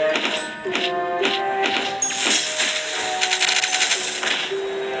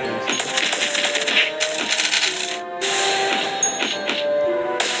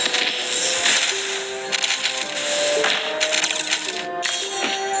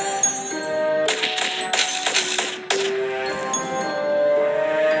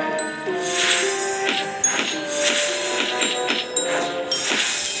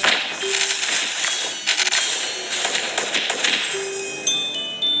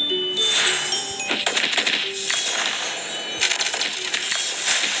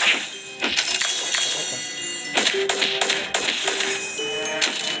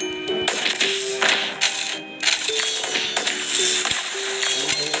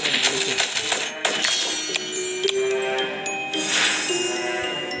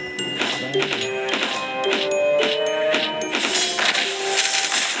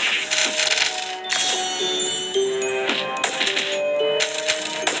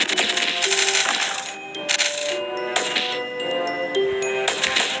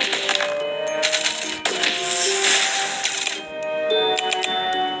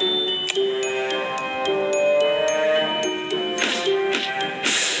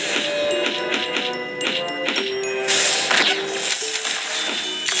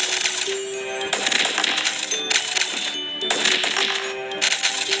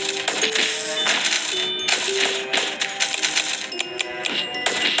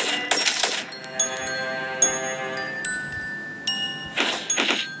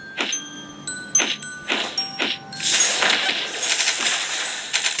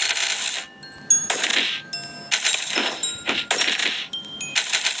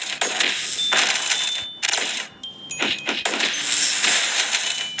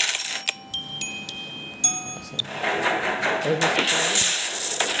 Ay, gusto ko.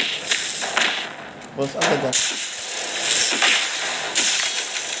 Boss, agad ah.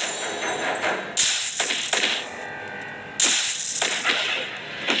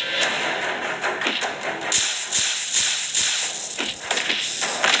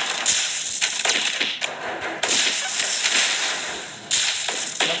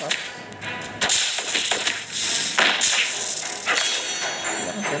 Lakas.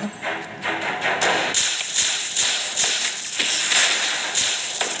 Lakas ah.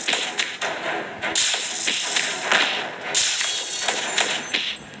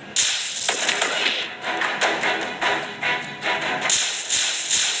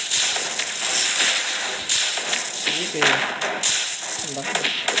 Sige.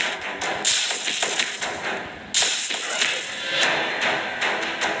 Lakas.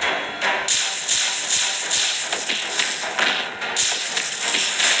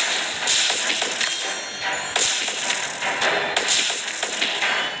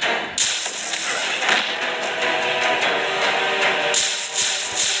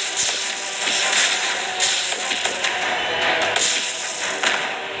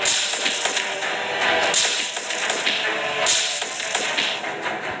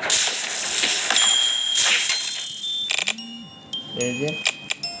 Lady?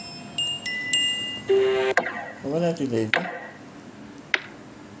 Wala si Lady?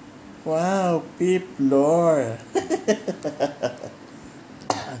 Wow, peep lore.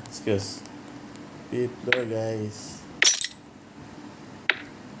 Excuse. Peep lore, guys.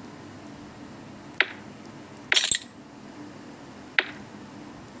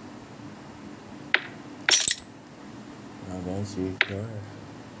 Now guys, peep lore.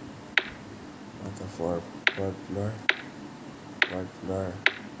 What the fourth floor? Fourth floor.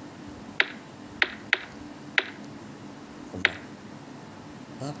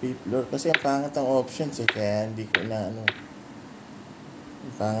 Peep lore. Kasi ang pangat ang options eh. Kaya hindi ko na ano.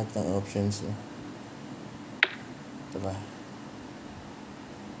 Ang pangat ng options eh. Ito ba?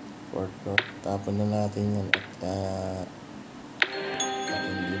 Fourth floor. Tapon na natin yan. At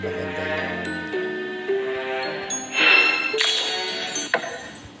hindi maganda yung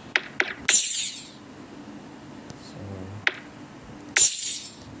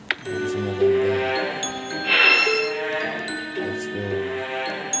hindi maganda. Let's go.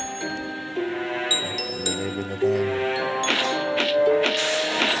 Level na tayo.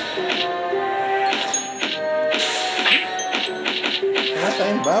 Wala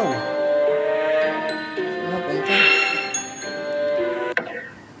tayong bow. Ano punta?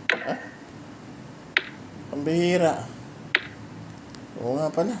 Ang bihira. Oo nga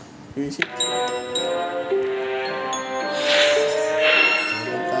pala. Visit.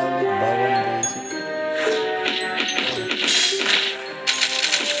 Walang tawag. Bawang visit.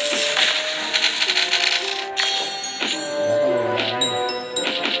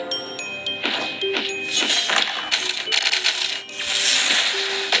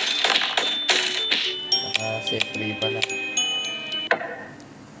 Set 3 pala.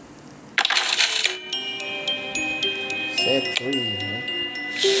 Set 3.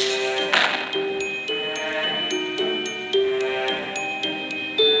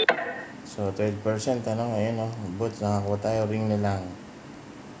 So, 12% ano ngayon, no? But nakakuha tayo ring na lang.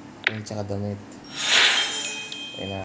 Ring tsaka damit.